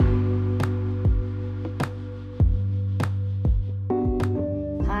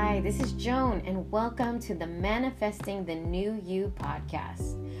This is Joan, and welcome to the Manifesting the New You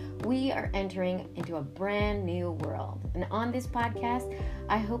podcast. We are entering into a brand new world, and on this podcast,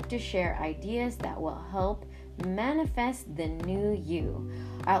 I hope to share ideas that will help manifest the new you.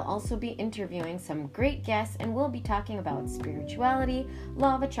 I'll also be interviewing some great guests, and we'll be talking about spirituality,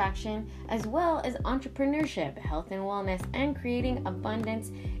 law of attraction, as well as entrepreneurship, health and wellness, and creating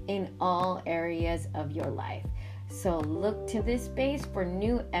abundance in all areas of your life. So look to this space for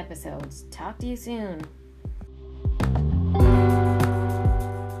new episodes. Talk to you soon.